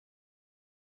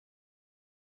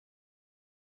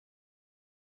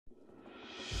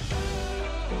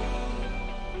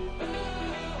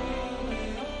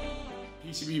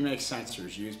PCB makes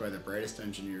sensors used by the brightest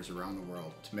engineers around the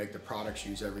world to make the products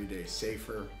used every day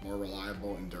safer, more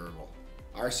reliable, and durable.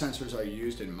 Our sensors are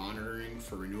used in monitoring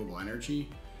for renewable energy,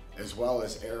 as well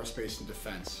as aerospace and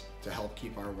defense to help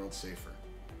keep our world safer.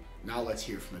 Now let's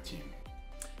hear from the team.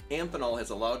 Amphenol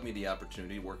has allowed me the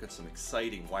opportunity to work on some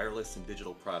exciting wireless and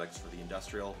digital products for the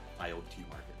industrial IoT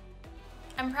market.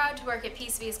 I'm proud to work at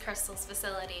PCB's Crystal's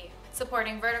facility,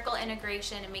 supporting vertical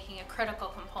integration and making a critical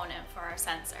component for our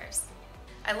sensors.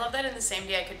 I love that in the same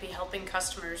day I could be helping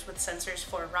customers with sensors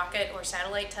for rocket or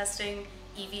satellite testing,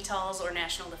 eVTOLs, or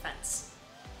national defense.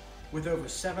 With over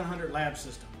 700 lab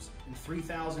systems and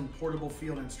 3,000 portable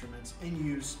field instruments in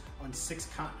use on 6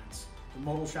 continents, the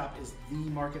Modal Shop is the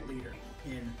market leader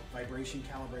in vibration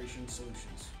calibration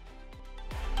solutions.